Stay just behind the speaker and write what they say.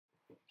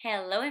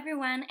Hello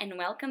everyone and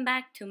welcome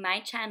back to my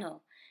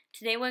channel.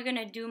 Today we're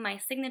gonna do my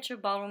signature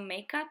ballroom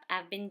makeup.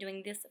 I've been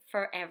doing this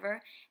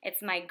forever.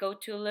 It's my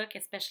go-to look,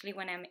 especially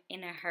when I'm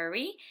in a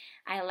hurry.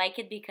 I like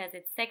it because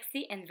it's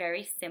sexy and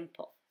very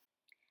simple.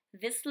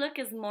 This look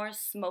is more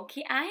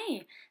smoky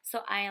eye,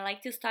 so I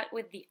like to start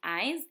with the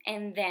eyes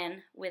and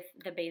then with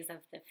the base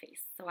of the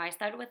face. So I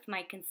start with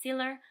my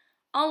concealer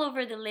all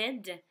over the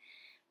lid.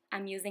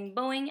 I'm using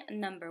Boeing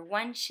number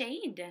 1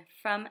 shade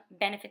from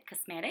Benefit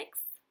Cosmetics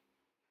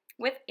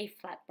with a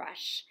flat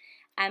brush.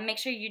 And make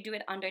sure you do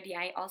it under the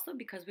eye also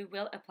because we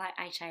will apply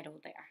eyeshadow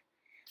there.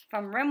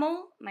 From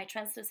Rimmel, my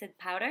translucent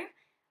powder,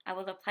 I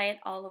will apply it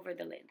all over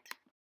the lid.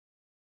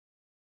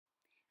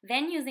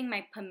 Then using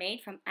my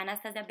pomade from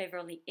Anastasia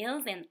Beverly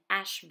Hills in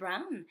Ash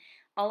Brown,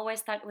 always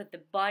start with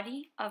the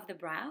body of the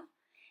brow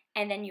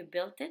and then you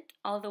build it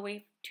all the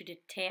way to the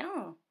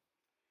tail.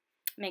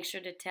 Make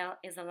sure the tail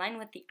is aligned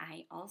with the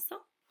eye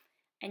also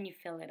and you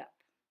fill it up.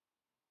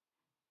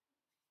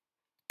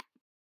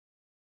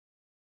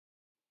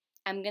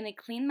 I'm going to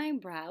clean my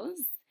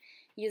brows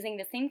using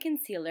the same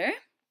concealer,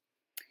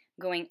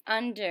 going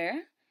under,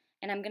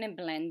 and I'm going to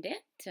blend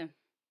it.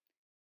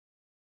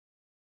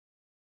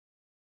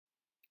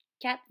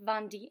 Kat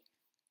Von D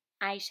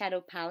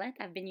eyeshadow palette.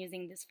 I've been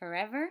using this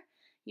forever.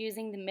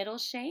 Using the middle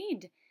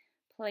shade,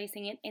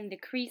 placing it in the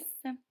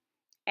crease,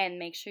 and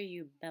make sure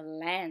you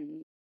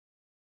blend.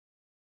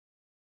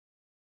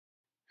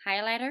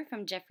 Highlighter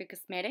from Jeffree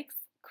Cosmetics,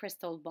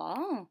 Crystal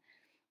Ball,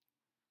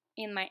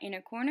 in my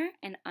inner corner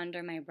and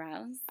under my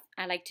brows.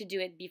 I like to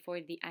do it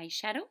before the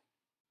eyeshadow.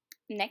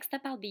 Next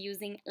up, I'll be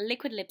using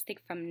liquid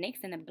lipstick from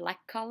NYX in a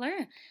black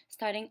color,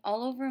 starting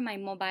all over my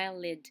mobile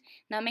lid.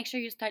 Now make sure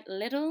you start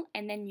little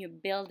and then you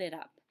build it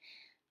up.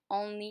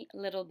 Only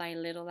little by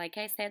little. Like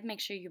I said,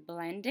 make sure you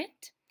blend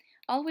it.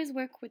 Always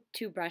work with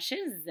 2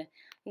 brushes.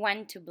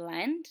 One to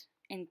blend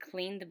and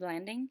clean the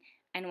blending,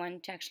 and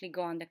one to actually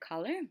go on the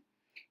color.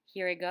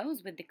 Here it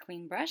goes with the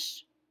clean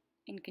brush,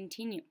 and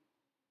continue.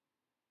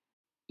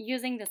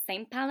 Using the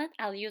same palette,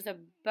 I'll use a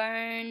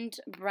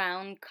burned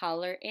brown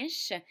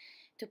color-ish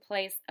to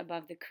place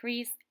above the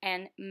crease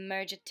and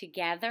merge it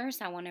together.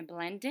 So I want to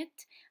blend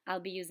it. I'll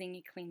be using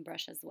a clean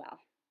brush as well.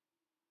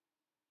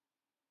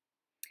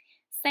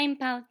 Same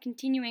palette,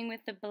 continuing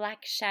with the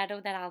black shadow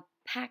that I'll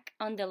pack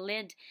on the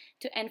lid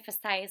to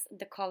emphasize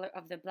the color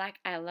of the black.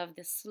 I love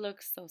this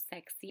look, so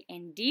sexy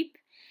and deep.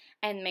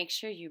 And make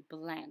sure you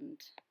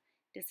blend.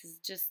 This is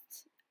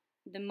just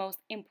the most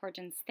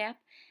important step.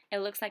 It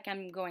looks like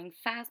I'm going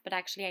fast, but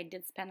actually I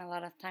did spend a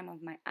lot of time on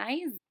my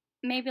eyes.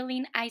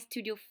 Maybelline Eye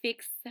Studio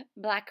Fix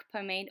Black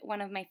Pomade, one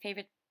of my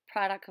favorite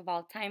products of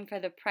all time for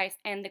the price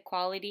and the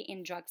quality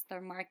in drugstore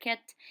market.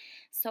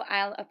 So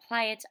I'll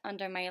apply it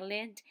under my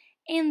lid,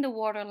 in the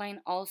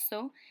waterline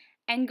also,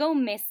 and go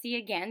messy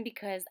again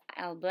because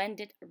I'll blend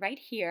it right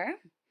here.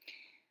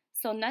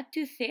 So not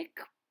too thick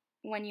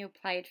when you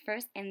apply it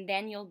first, and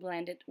then you'll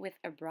blend it with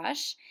a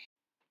brush.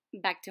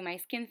 Back to my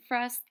skin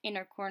frost,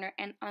 inner corner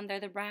and under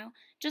the brow,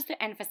 just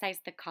to emphasize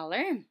the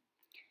color.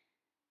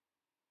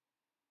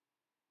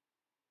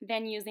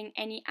 Then using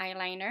any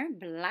eyeliner,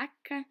 black,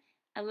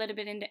 a little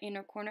bit in the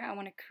inner corner. I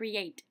want to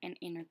create an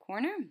inner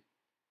corner.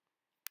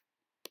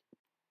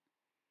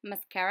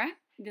 Mascara,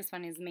 this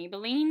one is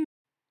Maybelline.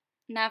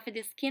 Now for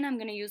the skin, I'm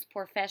going to use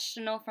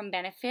Professional from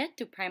Benefit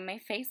to prime my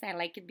face. I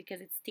like it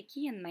because it's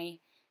sticky and my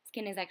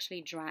skin is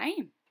actually dry.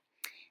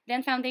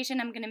 Then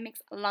foundation, I'm going to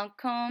mix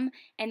Lancome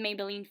and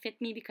Maybelline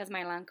Fit Me because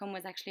my Lancome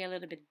was actually a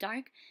little bit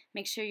dark.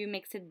 Make sure you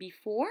mix it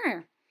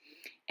before.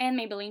 And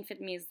Maybelline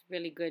Fit Me is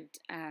really good,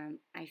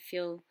 I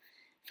feel.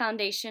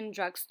 Foundation,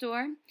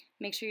 drugstore.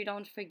 Make sure you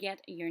don't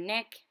forget your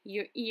neck,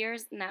 your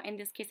ears. Now in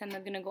this case, I'm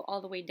not going to go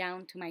all the way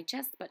down to my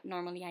chest, but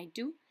normally I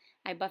do.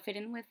 I buff it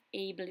in with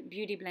a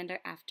beauty blender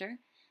after.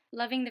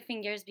 Loving the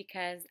fingers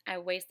because I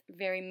waste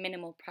very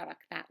minimal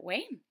product that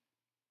way.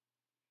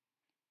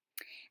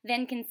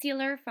 Then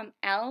concealer from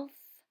e.l.f.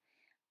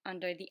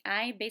 under the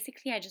eye.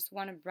 Basically, I just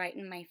want to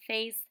brighten my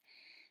face,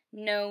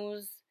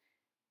 nose,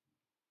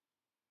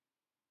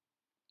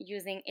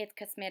 using It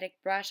Cosmetic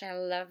brush. I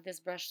love this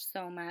brush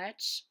so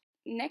much.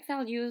 Next,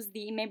 I'll use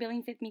the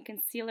Maybelline Fit Me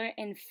Concealer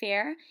in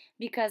Fair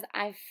because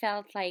I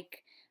felt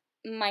like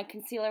my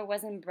concealer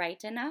wasn't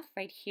bright enough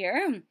right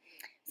here.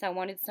 So I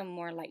wanted some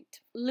more light.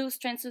 Loose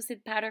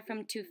translucent powder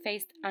from Too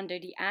Faced under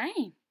the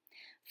eye,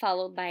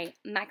 followed by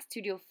MAC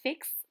Studio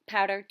Fix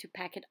powder to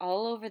pack it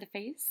all over the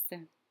face.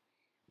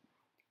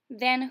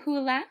 Then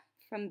Hoola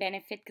from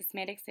Benefit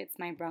Cosmetics, it's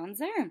my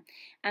bronzer.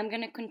 I'm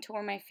going to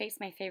contour my face,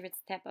 my favorite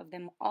step of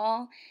them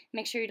all.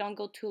 Make sure you don't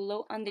go too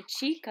low on the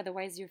cheek,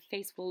 otherwise your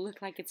face will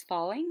look like it's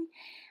falling.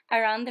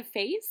 Around the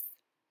face.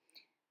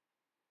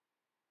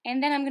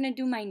 And then I'm going to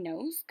do my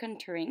nose,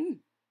 contouring.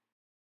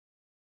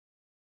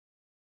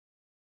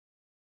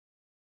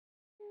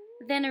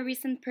 Then a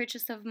recent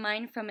purchase of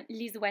mine from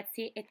Lise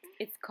Wattier,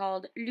 it's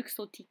called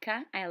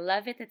Luxotica. I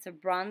love it, it's a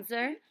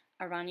bronzer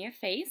around your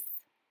face.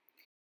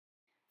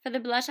 For the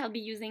blush, I'll be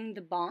using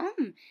the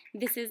Balm.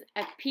 This is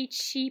a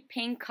peachy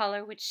pink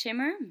color with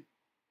shimmer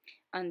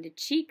on the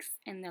cheeks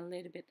and a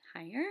little bit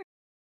higher.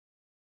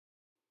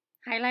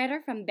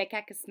 highlighter from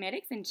Becca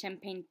Cosmetics in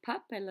Champagne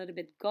Pop, a little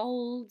bit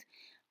gold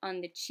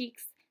on the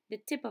cheeks, the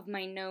tip of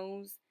my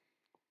nose,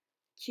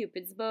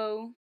 Cupid's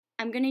bow.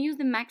 I'm going to use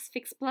the Max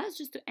Fix Plus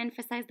just to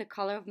emphasize the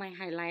color of my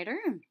highlighter.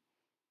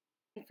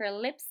 And for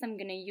lips, I'm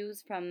going to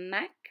use from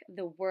MAC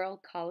the Whirl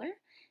color.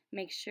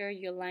 Make sure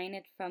you line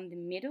it from the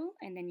middle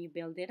and then you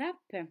build it up.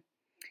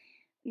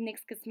 NYX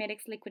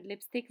Cosmetics liquid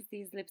lipsticks.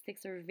 These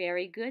lipsticks are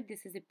very good.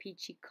 This is a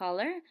peachy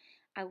color.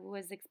 I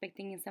was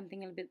expecting something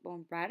a little bit more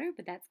brighter,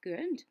 but that's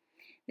good.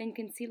 Then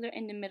concealer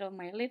in the middle of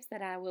my lips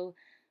that I will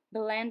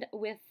blend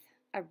with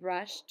a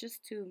brush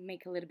just to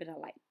make a little bit of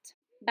light.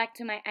 Back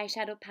to my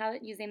eyeshadow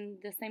palette using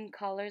the same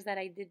colors that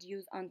I did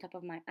use on top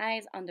of my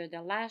eyes under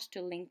the lash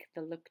to link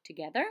the look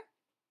together.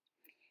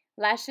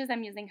 Lashes,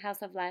 I'm using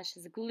House of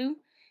Lashes glue.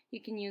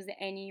 You can use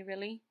any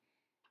really.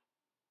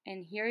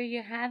 And here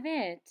you have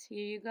it.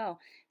 Here you go.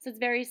 So it's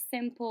very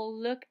simple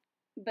look,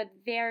 but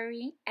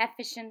very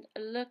efficient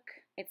look.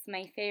 It's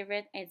my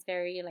favorite. It's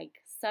very like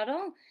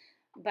subtle,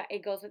 but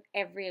it goes with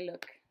every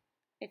look.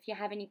 If you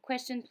have any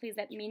questions, please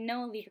let me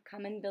know. Leave a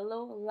comment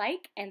below,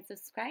 like, and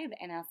subscribe,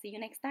 and I'll see you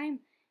next time.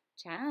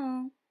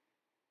 Ciao!